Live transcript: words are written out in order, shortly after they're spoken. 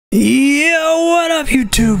Yo, what up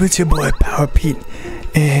YouTube? It's your boy Power Pete,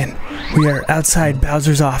 and we are outside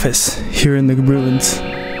Bowser's office here in the ruins.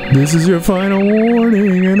 This is your final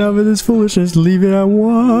warning. Enough of this foolishness. Leave it at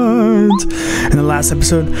once. In the last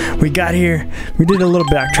episode, we got here. We did a little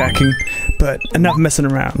backtracking, but enough messing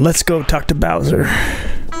around. Let's go talk to Bowser.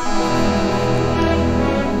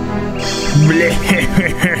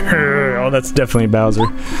 Oh, that's definitely Bowser.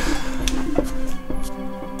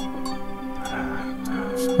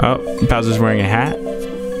 Oh, Bowser's wearing a hat.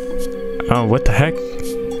 Oh, what the heck?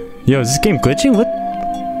 Yo, is this game glitching? What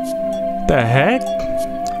the heck?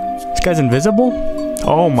 This guy's invisible?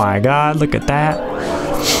 Oh my god, look at that.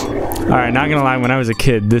 Alright, not gonna lie, when I was a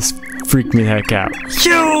kid, this freaked me the heck out.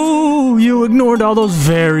 You ignored all those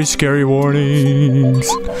very scary warnings.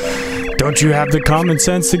 Don't you have the common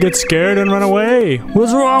sense to get scared and run away?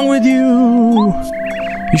 What's wrong with you?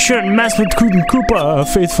 You shouldn't mess with Koopa, a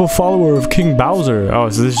faithful follower of King Bowser. Oh,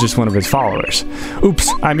 so this is just one of his followers. Oops,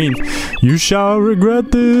 I mean, you shall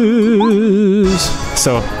regret this.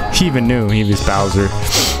 So, he even knew he was Bowser.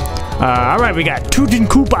 Alright, we got Tootin'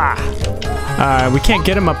 Koopa. We can't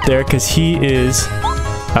get him up there because he is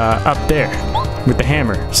up there with the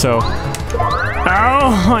hammer. So, oh,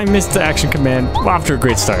 I missed the action command. Off to a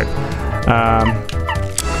great start.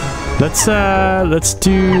 Let's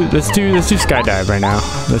do skydive right now.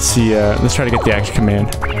 Let's see, let's try to get the action command.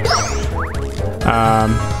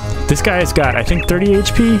 This guy has got, I think, 30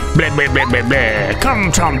 HP. Blah, blah, blah, blah, blah.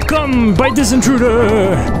 Come, Chomp, come, bite this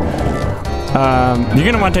intruder. You're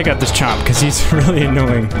gonna want to take out this Chomp because he's really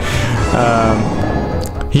annoying.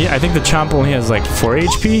 I think the Chomp only has like 4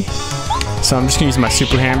 HP. So I'm just gonna use my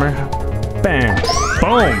super hammer. Bam,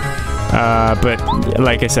 boom. But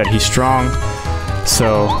like I said, he's strong.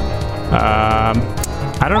 So,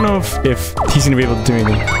 I don't know if he's gonna be able to do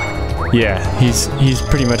anything. Yeah, he's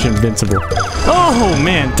pretty much invincible. Oh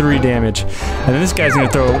man, 3 damage. And then this guy's gonna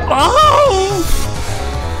throw. Oh!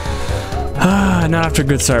 Not after a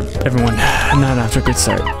good start, everyone. Not after a good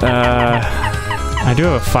start. I do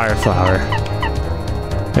have a fire flower.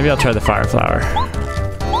 Maybe I'll try the fire flower.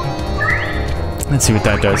 Let's see what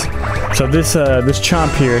that does. So this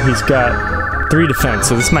Chomp here, he's got 3 defense.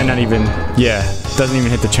 So this might not even. Yeah, doesn't even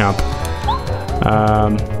hit the Chomp.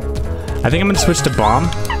 I think I'm gonna switch to Bomb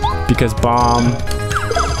because Bomb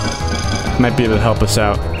might be able to help us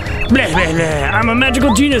out. Blah, blah, blah. I'm a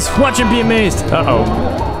magical genius. Watch and be amazed. Uh-oh.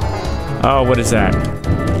 Oh, what is that?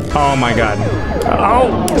 Oh my god.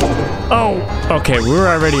 Oh. Oh. Okay, we're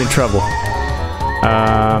already in trouble.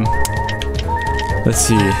 Let's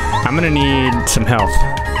see. I'm gonna need some health.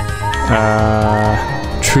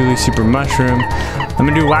 Truly super mushroom. I'm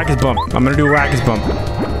gonna do Whack-as Bump. I'm gonna do Whack-as Bump.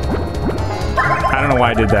 I don't know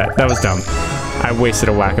why I did that. That was dumb. I wasted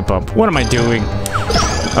a Whack-a Bump. What am I doing?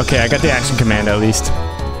 Okay, I got the action command at least.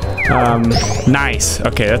 Nice.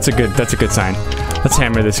 Okay, that's a good sign. Let's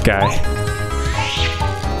hammer this guy.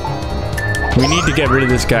 We need to get rid of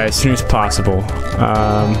this guy as soon as possible.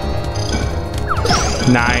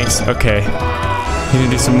 Nice. Okay. He's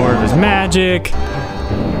gonna do some more of his magic.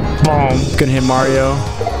 Boom. Gonna hit Mario.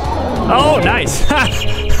 Oh, nice.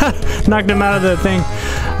 Knocked him out of the thing.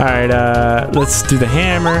 Alright, let's do the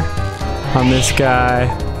hammer on this guy.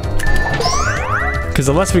 Because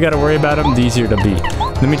the less we gotta worry about him, the easier to beat.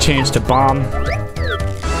 Let me change to Bomb.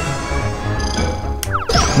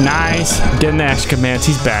 Nice. Getting the action commands.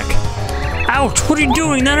 He's back. Ouch! What are you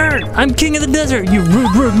doing? That hurt! I'm king of the desert, you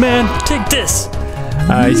rude man! Take this!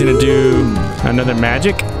 He's gonna do another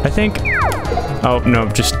magic, I think. Oh, no,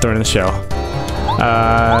 just throwing the shell.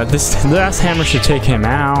 This last hammer should take him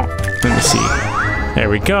out. Let me see. There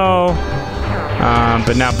we go.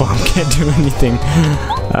 But now Bomb can't do anything.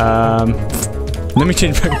 Let me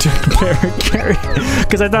change back to Carry.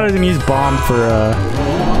 Because I thought I was gonna use Bomb for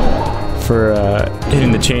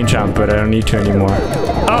hitting the chain Chomp, but I don't need to anymore.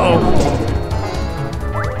 Uh-oh.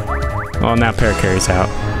 Well, now Parakarry's out.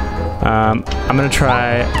 I'm gonna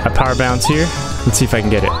try a power bounce here. Let's see if I can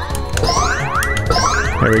get it.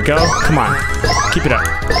 There we go. Come on. Keep it up.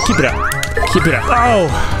 Keep it up. Keep it up. Oh!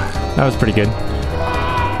 That was pretty good.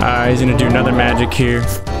 He's gonna do another magic here.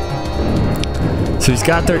 So he's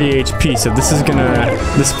got 30 HP, so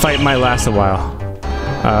this fight might last a while.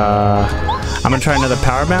 I'm gonna try another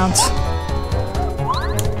power bounce.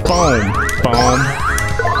 Boom. Boom.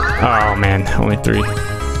 Oh man, only 3.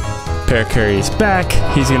 Parakarry's back.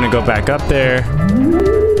 He's gonna go back up there.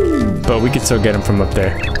 But we can still get him from up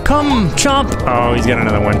there. Come, Chomp! Oh, he's got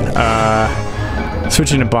another one.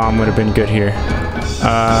 Switching to Bomb would have been good here.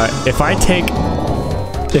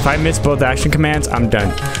 If I miss both action commands, I'm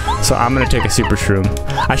done. So I'm gonna take a Super Shroom.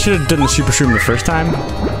 I should have done the Super Shroom the first time.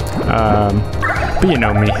 But you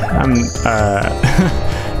know me, I'm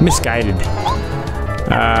misguided.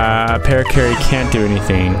 Parakarry can't do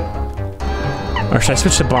anything. Or should I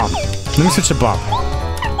switch to bomb? Let me switch to bomb.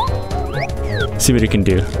 See what he can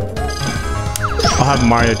do. I'll have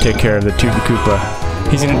Mario take care of the Tube Koopa.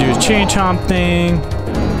 He's gonna do his chain chomp thing.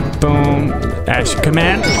 Boom. Action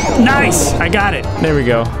command. Nice! I got it. There we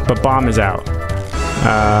go. But bomb is out.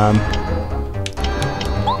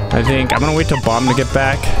 I think I'm gonna wait till bomb to get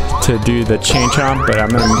back to do the chain chomp, but I'm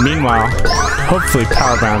gonna meanwhile hopefully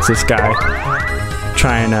power bounce this guy.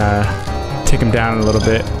 Try and take him down a little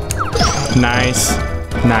bit. Nice.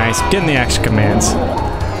 Nice. Getting the action commands.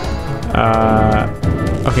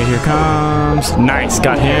 Okay, here comes. Nice.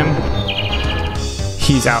 Got him.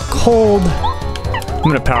 He's out cold. I'm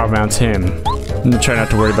gonna power bounce him. I'm gonna try not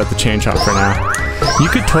to worry about the chain chomp for now. You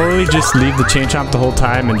could totally just leave the chain chomp the whole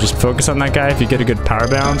time and just focus on that guy if you get a good power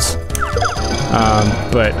bounce.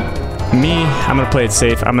 But me, I'm gonna play it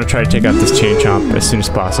safe. I'm gonna try to take out this chain chomp as soon as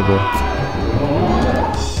possible.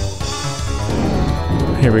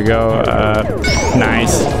 Here we go.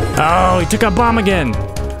 Nice. Oh, he took out bomb again.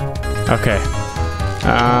 Okay.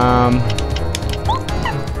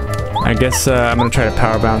 I guess I'm gonna try to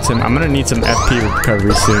power bounce him. I'm gonna need some FP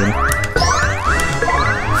recovery soon.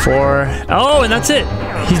 4. Oh, and that's it.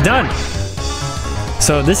 He's done.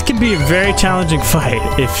 So this can be a very challenging fight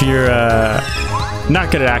if you're not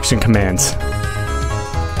good at action commands.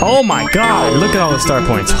 Oh my god, look at all the star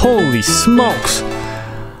points. Holy smokes.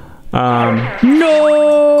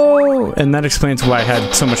 No! And that explains why I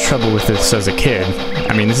had so much trouble with this as a kid.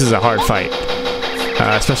 I mean, this is a hard fight.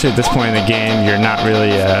 Especially at this point in the game, you're not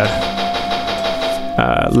really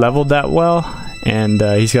leveled that well. And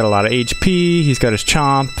he's got a lot of HP, he's got his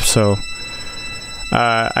chomp, so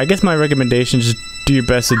I guess my recommendation is just do your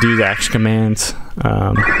best to do the action commands.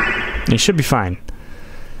 You should be fine.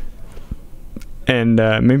 And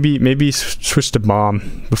maybe switch to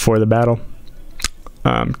bomb before the battle.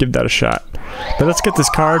 Give that a shot. But let's get this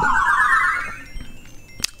card.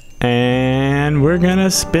 And we're gonna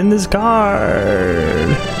spin this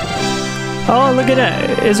card. Oh, look at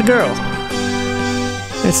that. It's a girl.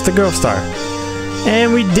 It's the girl star.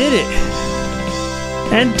 And we did it!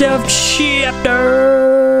 End of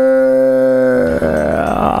chapter!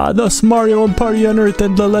 Thus Mario and party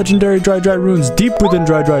unearthed the legendary Dry Dry ruins deep within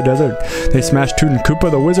Dry Dry Desert. They smashed Toon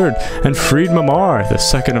Koopa the Wizard and freed Mamar, the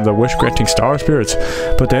second of the wish-granting star spirits.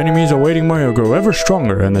 But the enemies awaiting Mario grow ever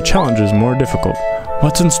stronger and the challenges more difficult.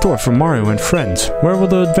 What's in store for Mario and friends? Where will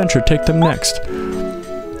the adventure take them next?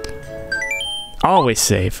 Always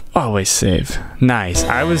save. Always save. Nice.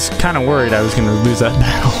 I was kind of worried I was going to lose that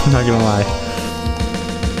battle. I'm not going to lie.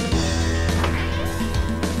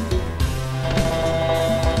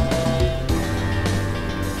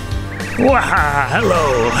 Waha!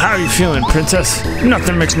 Hello! How are you feeling, princess?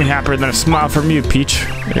 Nothing makes me happier than a smile from you, Peach.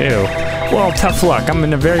 Ew. Well, tough luck. I'm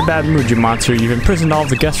in a very bad mood, you monster. You've imprisoned all of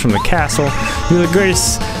the guests from the castle. You're the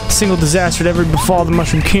greatest single disaster to ever befall the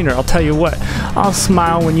Mushroom Kingdom. I'll tell you what. I'll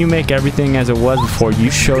smile when you make everything as it was before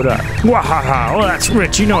you showed up. Wahaha! Well, that's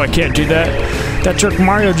rich. You know I can't do that. That jerk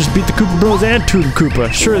Mario just beat the Koopa Bros and Toon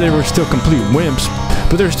Koopa. Sure, they were still complete wimps,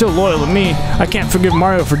 but they're still loyal to me. I can't forgive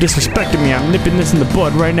Mario for disrespecting me. I'm nipping this in the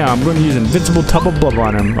bud right now. I'm going to use Invincible Tubba Blubba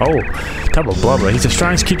on him. Oh, Tubba Blubba. He's the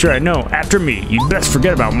strongest creature I know. After me. You'd best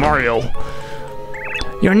forget about Mario.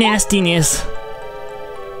 Your nastiness.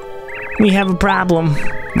 We have a problem.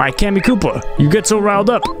 My Kammy Koopa, you get so riled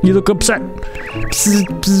up. You look upset. Psst,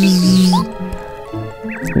 psst.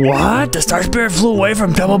 What? The Star Spirit flew away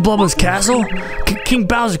from Tubba Blubba's castle? King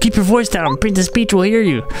Bowser, keep your voice down. Princess Peach will hear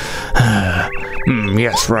you.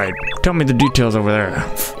 Yes, right. Tell me the details over there.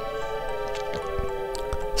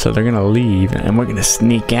 So they're gonna leave, and we're gonna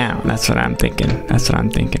sneak out. That's what I'm thinking. That's what I'm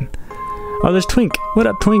thinking. Oh, there's Twink. What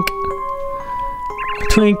up, Twink?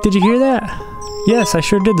 Twink, did you hear that? Yes, I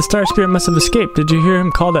sure did. The Star Spirit must have escaped. Did you hear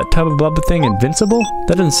him call that Tubba Blubba thing invincible?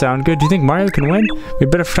 That doesn't sound good. Do you think Mario can win? We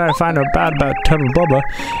better try to find out about Tubba Blubba.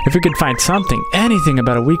 If we could find something, anything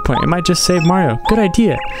about a weak point, it might just save Mario. Good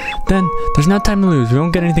idea. Then, there's no time to lose. We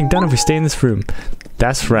won't get anything done if we stay in this room.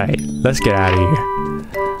 That's right. Let's get out of here.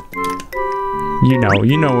 You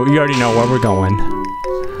already know where we're going.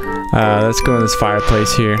 Let's go in this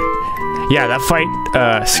fireplace here. Yeah, that fight,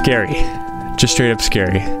 scary. Just straight up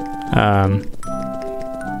scary.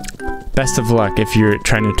 Best of luck if you're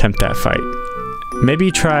trying to attempt that fight.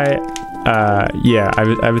 Maybe try, yeah,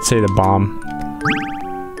 I would say the bomb.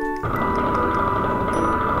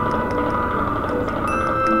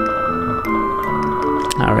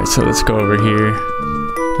 Alright, so let's go over here.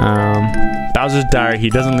 Bowser's Diary, he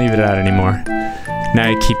doesn't leave it out anymore. Now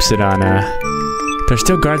he keeps it on, There's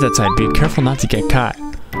still guards outside. Be careful not to get caught.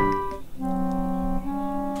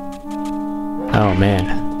 Oh, man.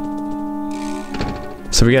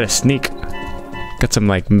 So we gotta sneak. Got some,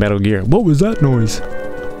 like, Metal Gear. What was that noise?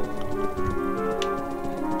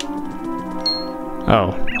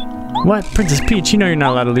 Oh. What? Princess Peach, you know you're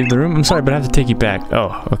not allowed to leave the room. I'm sorry, but I have to take you back.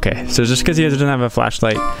 Oh, okay. So just because he doesn't have a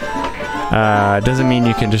flashlight, doesn't mean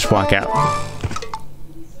you can just walk out.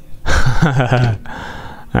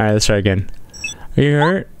 Alright, let's try again. Are you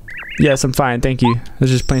hurt? Yes, I'm fine, thank you.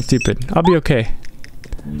 That's just plain stupid. I'll be okay.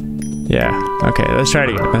 Yeah, okay, let's try it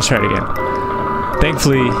again. Let's try it again.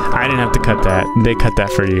 Thankfully, I didn't have to cut that. They cut that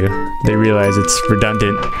for you. They realize it's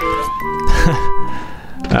redundant.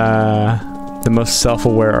 The most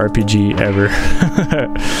self-aware RPG ever.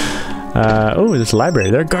 Oh, there's a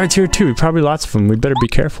library. There are guards here too. Probably lots of them. We better be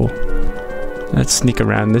careful. Let's sneak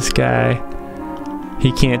around this guy.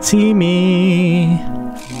 He can't see me.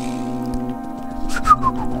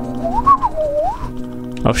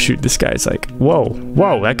 Oh shoot, this guy's like, whoa,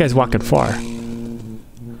 whoa, that guy's walking far.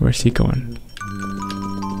 Where's he going?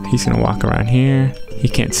 He's gonna walk around here. He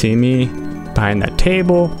can't see me. Behind that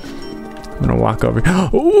table. I'm gonna walk over.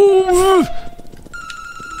 Ooh!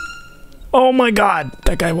 Oh my god,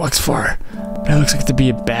 that guy walks far. That looks like to be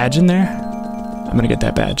a badge in there. I'm gonna get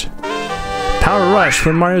that badge. Power Rush.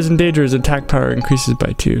 When Mario's in danger, his attack power increases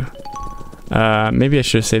by 2. Maybe I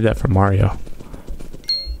should have saved that for Mario.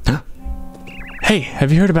 Huh? Hey,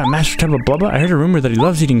 have you heard about Master Tubba Blubba? I heard a rumor that he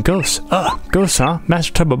loves eating ghosts. Ghosts, huh?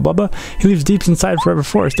 Master Tubba Blubba? He lives deep inside Forever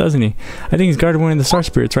Forest, doesn't he? I think he's guarding one of the star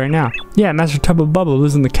spirits right now. Yeah, Master Tubba Blubba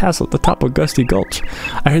lives in the castle at the top of Gusty Gulch.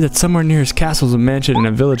 I heard that somewhere near his castle is a mansion and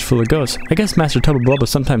a village full of ghosts. I guess Master Tubba Blubba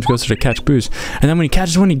sometimes goes there to catch boos, and then when he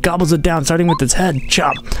catches one, he gobbles it down, starting with his head.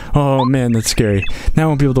 Chop! Oh man, that's scary. Now I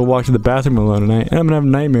won't be able to walk to the bathroom alone tonight, and I'm gonna have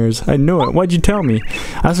nightmares. I know it. Why'd you tell me?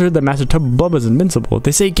 I also heard that Master Tubba Blubba is invincible.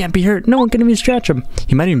 They say he can't be hurt. No one can even scratch him.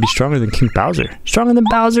 He might even be stronger than King Bowser. Stronger than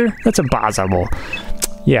Bowser? That's impossible.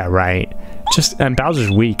 Yeah, right. And Bowser's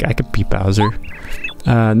weak. I could beat Bowser.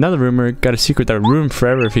 Another rumor, got a secret that would ruin him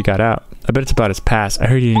forever if he got out. I bet it's about his past. I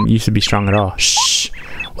heard he didn't used to be strong at all. Shh!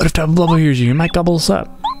 What if Tubba Blubba hears you? He might gobble us up.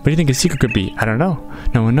 What do you think his secret could be? I don't know.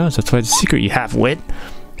 No one knows. That's why it's a secret, you half-wit.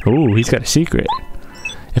 Ooh, he's got a secret.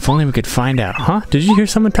 If only we could find out. Huh? Did you hear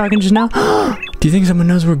someone talking just now? Do you think someone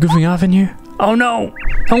knows we're goofing off in here? Oh no!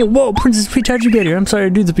 Oh, whoa, Princess Peach, how'd you get here? I'm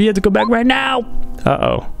sorry, dudes, but you have to go back right now!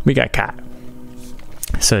 Uh-oh, we got caught.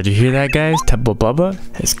 So, did you hear that, guys? Tubba Blubba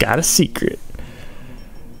has got a secret.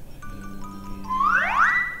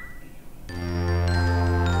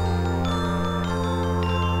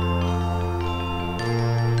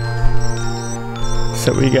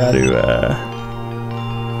 So we gotta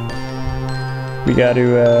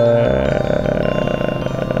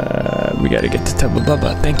get to Tubba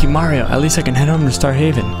Blubba. Thank you, Mario. At least I can head home to Star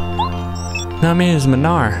Haven. Now, my name is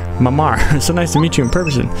Mamar. It's so nice to meet you in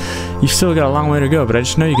person. You've still got a long way to go, but I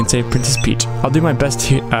just know you can save Princess Peach. I'll do my best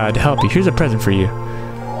to help you. Here's a present for you.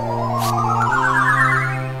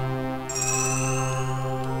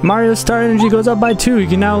 Mario's star energy goes up by 2. You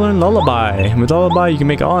can now learn Lullaby. With Lullaby, you can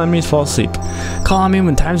make all enemies fall asleep. Call on me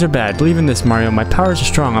when times are bad. Believe in this, Mario. My powers are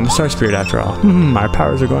strong. I'm a star spirit after all. Our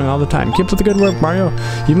powers are going all the time. Keep up the good work, Mario.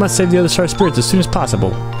 You must save the other star spirits as soon as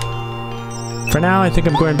possible. For now, I think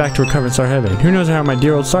I'm going back to recover in Star Haven. Who knows how my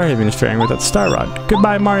dear old Star Haven is faring without the Star Rod.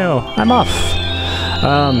 Goodbye, Mario. I'm off.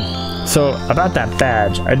 So, about that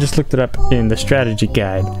badge, I just looked it up in the strategy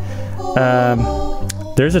guide.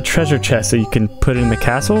 There's a treasure chest that you can put in the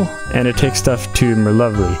castle, and it takes stuff to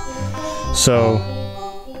Merlovely. So,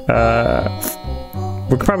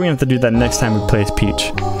 we're probably gonna have to do that next time we play as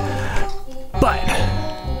Peach. But,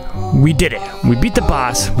 we did it. We beat the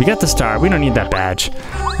boss. We got the star. We don't need that badge.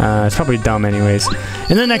 It's probably dumb anyways.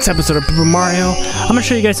 In the next episode of Paper Mario, I'm gonna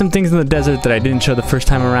show you guys some things in the desert that I didn't show the first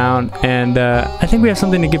time around, and I think we have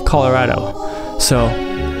something to give Colorado. So,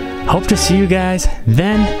 hope to see you guys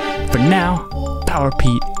then. For now, Power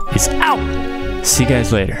Pete is out. See you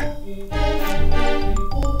guys later.